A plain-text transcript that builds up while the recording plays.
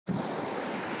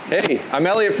Hey, I'm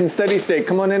Elliot from Steady State.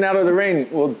 Come on in out of the rain.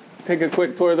 We'll take a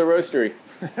quick tour of the roastery.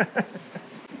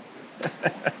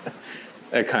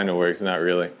 That kind of works, not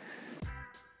really.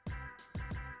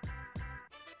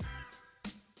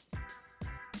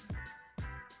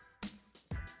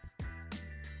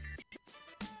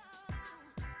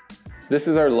 This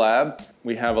is our lab.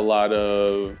 We have a lot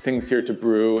of things here to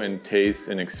brew and taste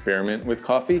and experiment with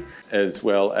coffee, as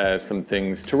well as some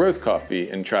things to roast coffee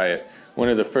and try it. One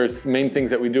of the first main things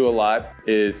that we do a lot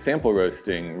is sample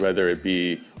roasting, whether it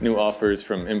be new offers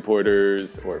from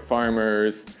importers or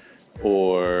farmers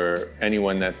or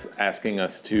anyone that's asking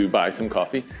us to buy some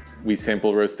coffee. We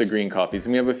sample roast the green coffees,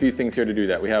 and we have a few things here to do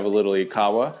that. We have a little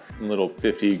Kylle, a little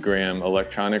 50-gram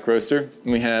electronic roaster.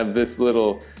 And we have this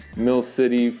little Mill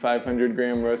City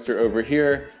 500-gram roaster over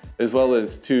here, as well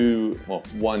as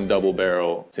one double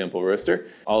barrel sample roaster.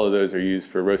 All of those are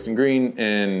used for roasting green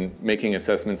and making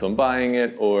assessments on buying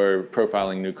it or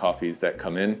profiling new coffees that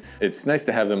come in. It's nice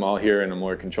to have them all here in a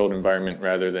more controlled environment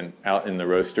rather than out in the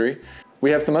roastery.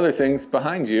 We have some other things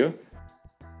behind you.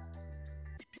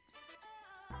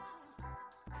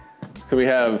 So we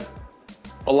have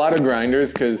a lot of grinders,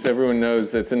 because everyone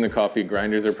knows that's in the coffee.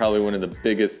 Grinders are probably one of the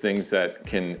biggest things that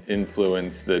can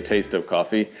influence the taste of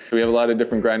coffee. So we have a lot of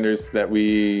different grinders that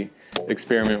we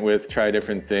experiment with, try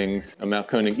different things. A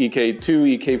Malkonig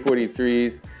EK2,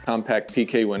 EK43s, compact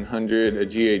PK100, a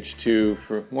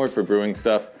GH2 more for brewing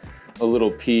stuff, a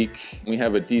little Peak. We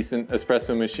have a decent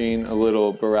espresso machine, a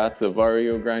little Baratza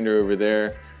Vario grinder over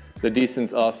there. The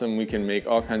Decent's awesome. We can make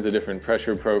all kinds of different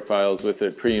pressure profiles with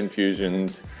it,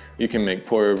 pre-infusions. You can make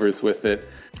pour-overs with it.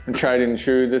 And tried and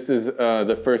true, this is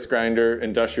the first grinder,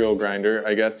 industrial grinder,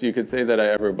 I guess you could say, that I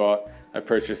ever bought. I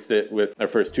purchased it with our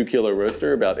first 2 kilo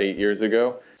roaster about 8 years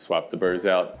ago. Swapped the burrs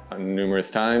out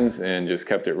numerous times and just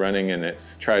kept it running, and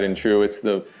it's tried and true. It's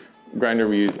the grinder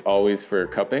we use always for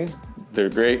cupping. They're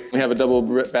great. We have a double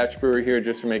batch brewer here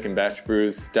just for making batch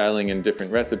brews, dialing in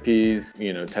different recipes,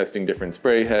 testing different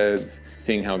spray heads,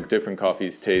 seeing how different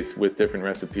coffees taste with different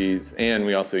recipes. And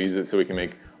we also use it so we can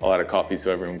make a lot of coffee so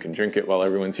everyone can drink it while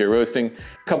everyone's here roasting.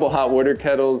 A couple hot water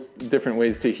kettles, different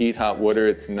ways to heat hot water.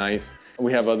 It's nice.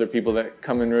 We have other people that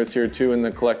come and roast here too in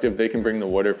the collective. They can bring the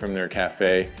water from their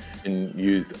cafe and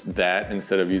use that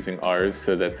instead of using ours,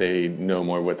 so that they know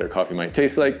more what their coffee might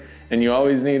taste like. And you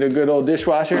always need a good old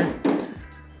dishwasher.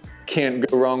 Can't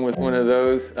go wrong with one of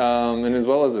those. And as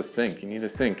well as a sink, you need a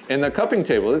sink. And the cupping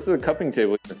table, this is a cupping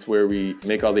table. It's where we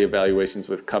make all the evaluations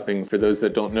with cupping. For those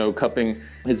that don't know, cupping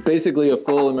is basically a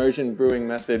full immersion brewing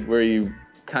method where you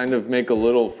kind of make a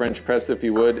little French press, if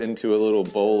you would, into a little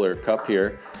bowl or cup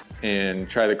here and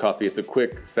try the coffee. It's a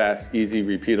quick, fast, easy,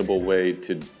 repeatable way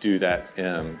to do that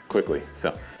quickly.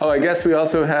 So, I guess we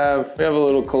also have a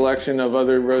little collection of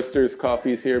other roasters'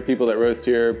 coffees here, people that roast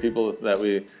here, people that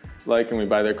we like, and we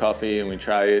buy their coffee and we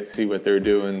try it, see what they're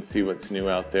doing, see what's new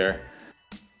out there.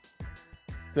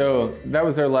 So that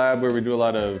was our lab where we do a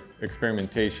lot of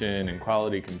experimentation and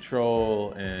quality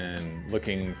control and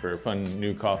looking for fun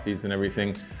new coffees and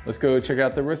everything. Let's go check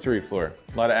out the roastery floor.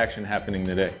 A lot of action happening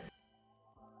today.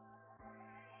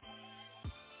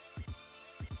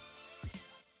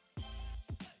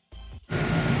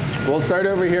 We'll start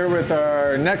over here with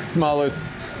our next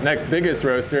biggest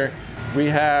roaster. We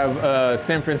have a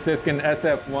San Franciscan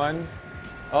SF1.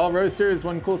 All roasters,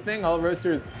 one cool thing, all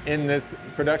roasters in this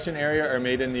production area are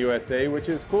made in the USA, which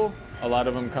is cool. A lot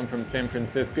of them come from San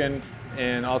Franciscan,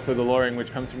 and also the Loren,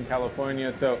 which comes from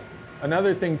California. So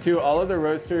another thing too, all of the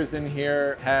roasters in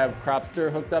here have Cropster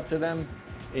hooked up to them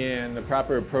and the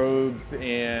proper probes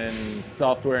and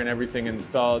software and everything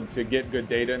installed to get good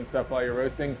data and stuff while you're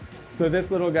roasting. So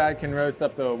this little guy can roast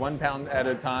up to 1 pound at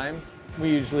a time. We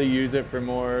usually use it for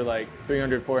more like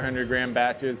 300, 400 gram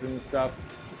batches and stuff.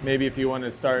 Maybe if you want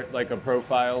to start like a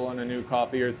profile on a new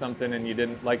coffee or something and you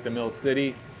didn't like the Mill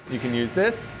City, you can use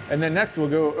this. And then next we'll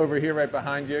go over here right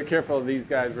behind you. Careful of these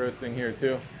guys roasting here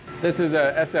too. This is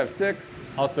a SF6,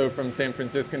 also from San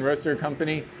Franciscan Roaster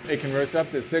Company. It can roast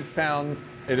up to 6 pounds.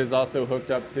 It is also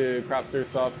hooked up to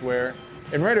Cropster software.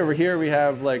 And right over here we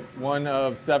have like one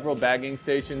of several bagging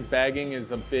stations. Bagging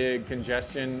is a big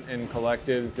congestion in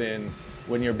collectives and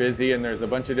when you're busy and there's a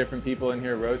bunch of different people in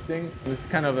here roasting. This is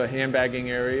kind of a hand bagging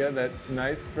area that's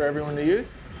nice for everyone to use.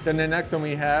 Then the next one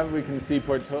we can see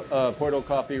Portal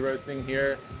Coffee roasting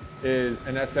here is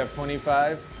an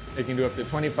SF25. It can do up to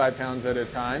 25 pounds at a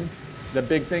time. The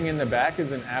big thing in the back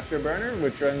is an afterburner,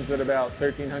 which runs at about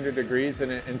 1300 degrees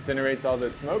and it incinerates all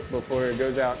the smoke before it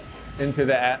goes out into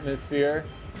the atmosphere.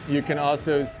 You can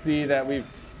also see that we've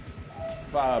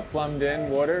plumbed in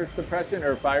water suppression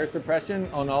or fire suppression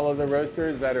on all of the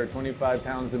roasters that are 25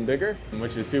 pounds and bigger,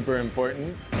 which is super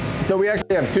important. So we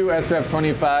actually have two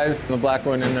SF25s, the black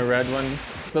one and the red one.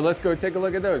 So let's go take a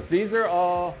look at those. These are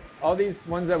all these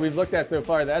ones that we've looked at so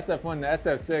far, the SF1, the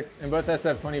SF6, and both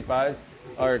SF25s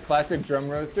are classic drum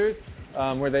roasters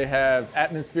where they have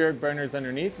atmospheric burners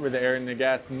underneath where the air and the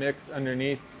gas mix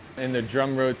underneath and the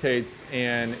drum rotates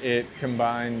and it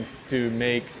combines to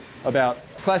make about,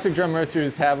 classic drum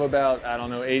roasters have about, I don't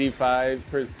know,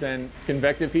 85%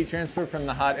 convective heat transfer from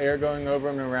the hot air going over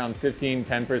them and around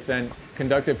 10%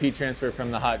 conductive heat transfer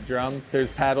from the hot drum. There's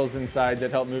paddles inside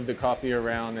that help move the coffee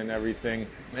around and everything,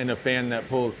 and a fan that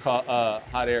pulls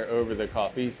hot air over the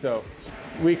coffee. So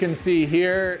we can see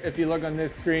here, if you look on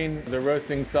this screen, the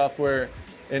roasting software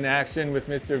in action with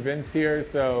Mr. Vince here.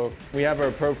 So we have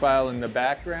our profile in the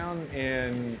background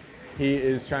and he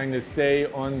is trying to stay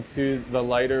onto the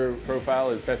lighter profile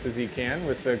as best as he can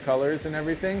with the colors and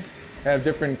everything. I have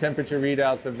different temperature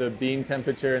readouts of the bean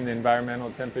temperature and the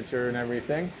environmental temperature and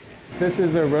everything. This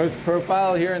is a roast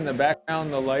profile here in the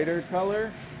background, the lighter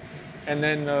color. And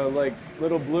then the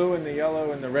little blue and the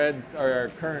yellow and the reds are our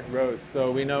current roast.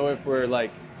 So we know if we're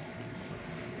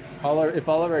if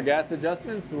all of our gas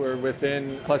adjustments were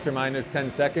within plus or minus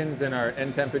 10 seconds and our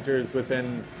end temperature is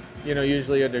within,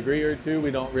 usually a degree or two,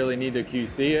 we don't really need to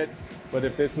QC it. But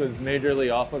if this was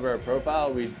majorly off of our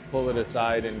profile, we'd pull it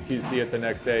aside and QC it the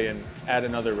next day and add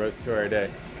another roast to our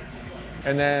day.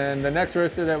 And then the next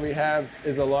roaster that we have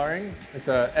is a Loren. It's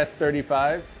a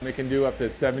S35. It can do up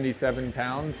to 77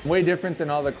 pounds. Way different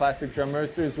than all the classic drum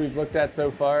roasters we've looked at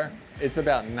so far. It's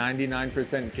about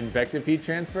 99% convective heat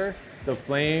transfer. The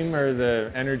flame or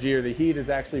the energy or the heat is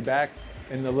actually back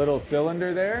in the little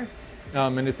cylinder there.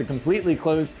 And it's a completely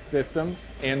closed system.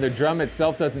 And the drum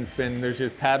itself doesn't spin. There's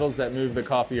just paddles that move the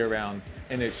coffee around.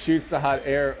 And it shoots the hot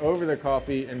air over the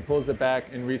coffee and pulls it back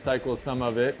and recycles some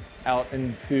of it out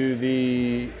into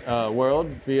the world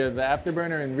via the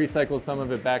afterburner and recycles some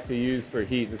of it back to use for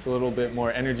heat. It's a little bit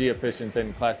more energy efficient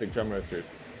than classic drum roasters,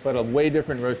 but a way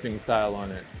different roasting style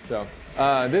on it. So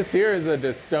this here is a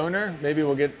destoner. Maybe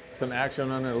we'll get some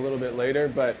action on it a little bit later,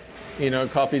 but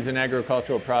coffee is an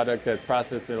agricultural product that's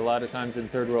processed a lot of times in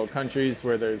third world countries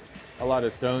where there's a lot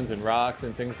of stones and rocks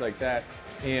and things like that.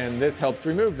 And this helps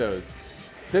remove those.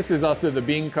 This is also the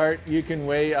bean cart. You can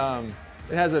weigh,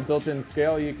 it has a built-in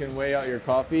scale. You can weigh out your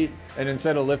coffee, and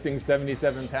instead of lifting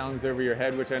 77 pounds over your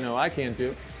head, which I know I can't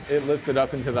do, it lifts it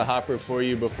up into the hopper for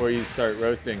you before you start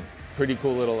roasting. Pretty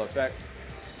cool little effect.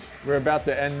 We're about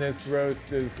to end this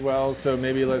roast as well, so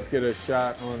maybe let's get a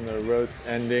shot on the roast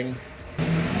ending.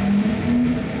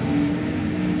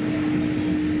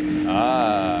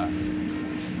 Ah,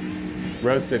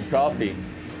 roasted coffee.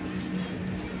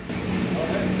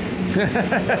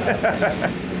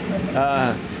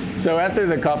 So after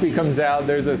the coffee comes out,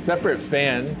 there's a separate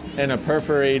fan and a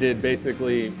perforated,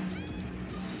 basically,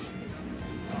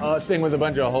 thing with a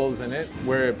bunch of holes in it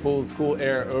where it pulls cool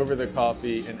air over the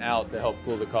coffee and out to help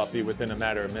cool the coffee within a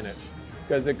matter of minutes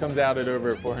because it comes out at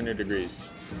over 400 degrees.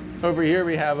 Over here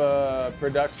we have a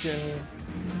production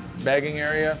bagging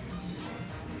area.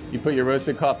 You put your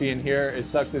roasted coffee in here, it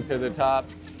sucks it to the top.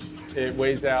 It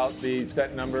weighs out the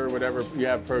set number, whatever you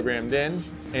have programmed in,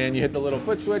 and you hit the little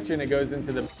foot switch and it goes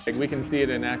into the bag. We can see it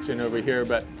in action over here,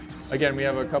 but again, we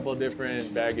have a couple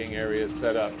different bagging areas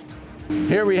set up.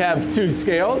 Here we have two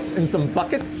scales and some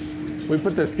buckets. We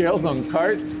put the scales on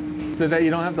carts so that you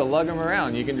don't have to lug them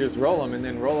around. You can just roll them and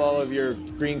then roll all of your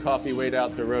green coffee weighed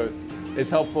out to roast. It's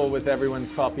helpful with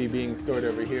everyone's coffee being stored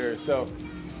over here. So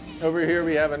over here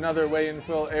we have another weigh and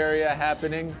fill area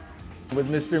happening with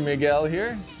Mr. Miguel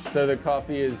here. So the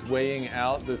coffee is weighing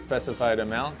out the specified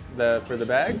amount for the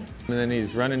bags, and then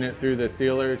he's running it through the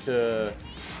sealer to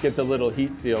get the little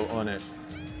heat seal on it.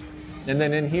 And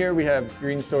then in here we have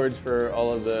green storage for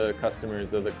all of the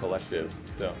customers of the collective.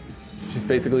 So it's just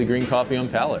basically green coffee on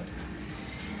pallets.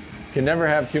 Can never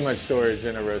have too much storage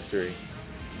in a roastery.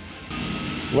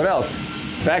 What else?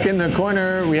 Back in the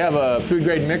corner we have a food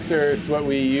grade mixer. It's what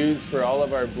we use for all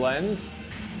of our blends.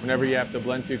 Whenever you have to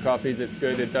blend two coffees, it's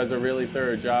good. It does a really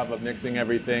thorough job of mixing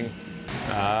everything.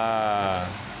 Ah,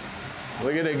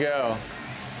 look at it go.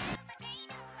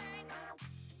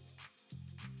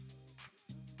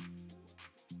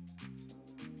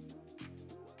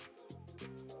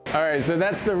 All right, so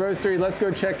that's the roastery. Let's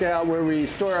go check out where we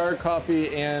store our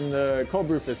coffee and the cold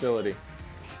brew facility.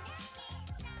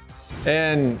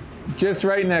 And just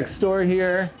right next door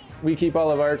here, we keep all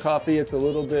of our coffee. It's a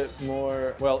little bit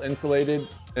more well insulated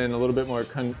and a little bit more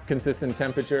consistent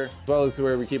temperature, as well as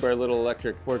where we keep our little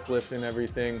electric forklift and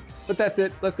everything. But that's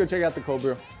it. Let's go check out the cold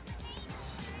brew.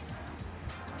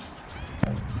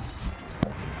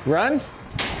 Run?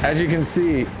 As you can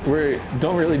see, we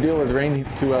don't really deal with rain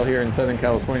too well here in Southern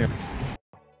California.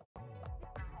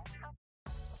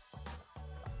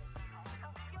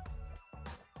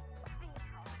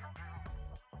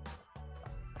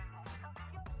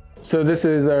 So this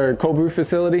is our cold brew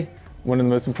facility. One of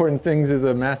the most important things is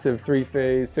a massive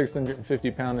 3-phase,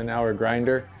 650-pound-an-hour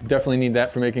grinder. Definitely need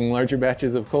that for making larger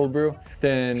batches of cold brew.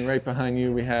 Then right behind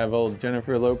you we have old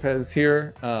Jennifer Lopez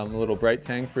here, a little bright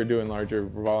tank for doing larger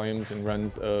volumes and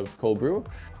runs of cold brew.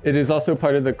 It is also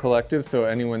part of the collective, so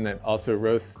anyone that also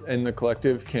roasts in the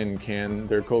collective can can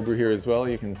their cold brew here as well.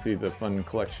 You can see the fun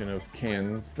collection of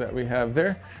cans that we have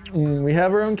there. We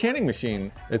have our own canning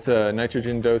machine. It's a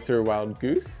nitrogen doser Wild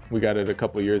Goose. We got it a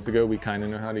couple years ago. We kind of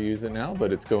know how to use it now,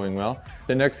 but it's going well.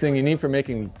 The next thing you need for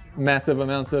making massive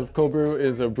amounts of cold brew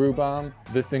is a brew bomb.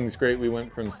 This thing's great. We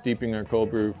went from steeping our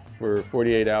cold brew for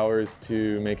 48 hours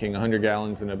to making 100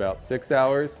 gallons in about 6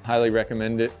 hours. Highly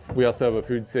recommend it. We also have a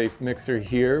food safe mixer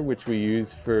here, which we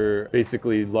use for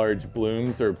basically large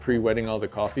blooms or pre-wetting all the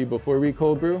coffee before we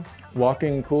cold brew.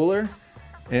 Walk-in cooler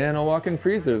and a walk-in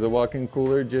freezer. The walk-in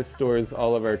cooler just stores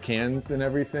all of our cans and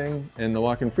everything, and the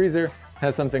walk-in freezer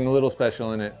has something a little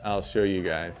special in it. I'll show you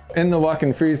guys. In the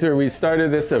walk-in freezer, we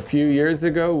started this a few years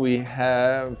ago. We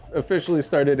have officially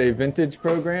started a vintage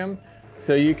program.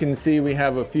 So you can see we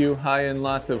have a few high-end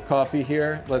lots of coffee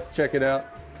here. Let's check it out.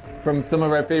 From some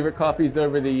of our favorite coffees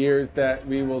over the years that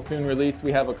we will soon release,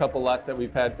 we have a couple lots that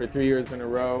we've had for 3 years in a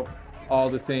row. All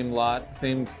the same lot,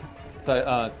 same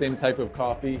type of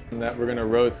coffee that we're gonna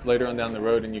roast later on down the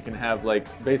road, and you can have like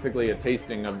basically a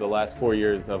tasting of the last 4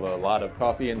 years of a lot of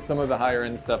coffee and some of the higher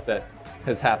end stuff that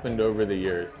has happened over the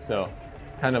years. So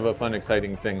kind of a fun,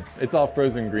 exciting thing. It's all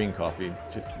frozen green coffee,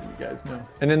 just so you guys know.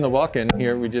 And in the walk-in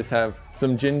here, we just have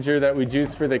some ginger that we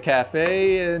juice for the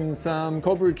cafe and some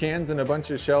cold brew cans and a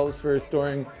bunch of shelves for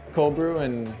storing cold brew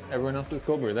and everyone else's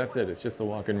cold brew. That's it, it's just a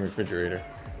walk-in refrigerator.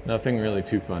 Nothing really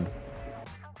too fun.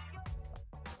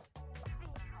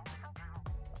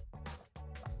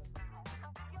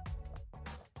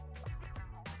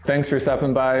 Thanks for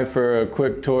stopping by for a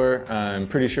quick tour. I'm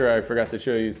pretty sure I forgot to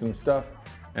show you some stuff,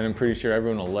 and I'm pretty sure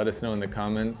everyone will let us know in the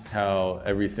comments how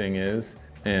everything is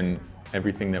and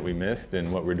everything that we missed and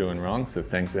what we're doing wrong. So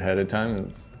thanks ahead of time.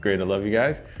 It's great. I love you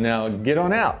guys. Now get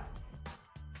on out.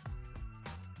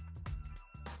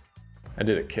 I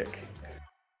did a kick.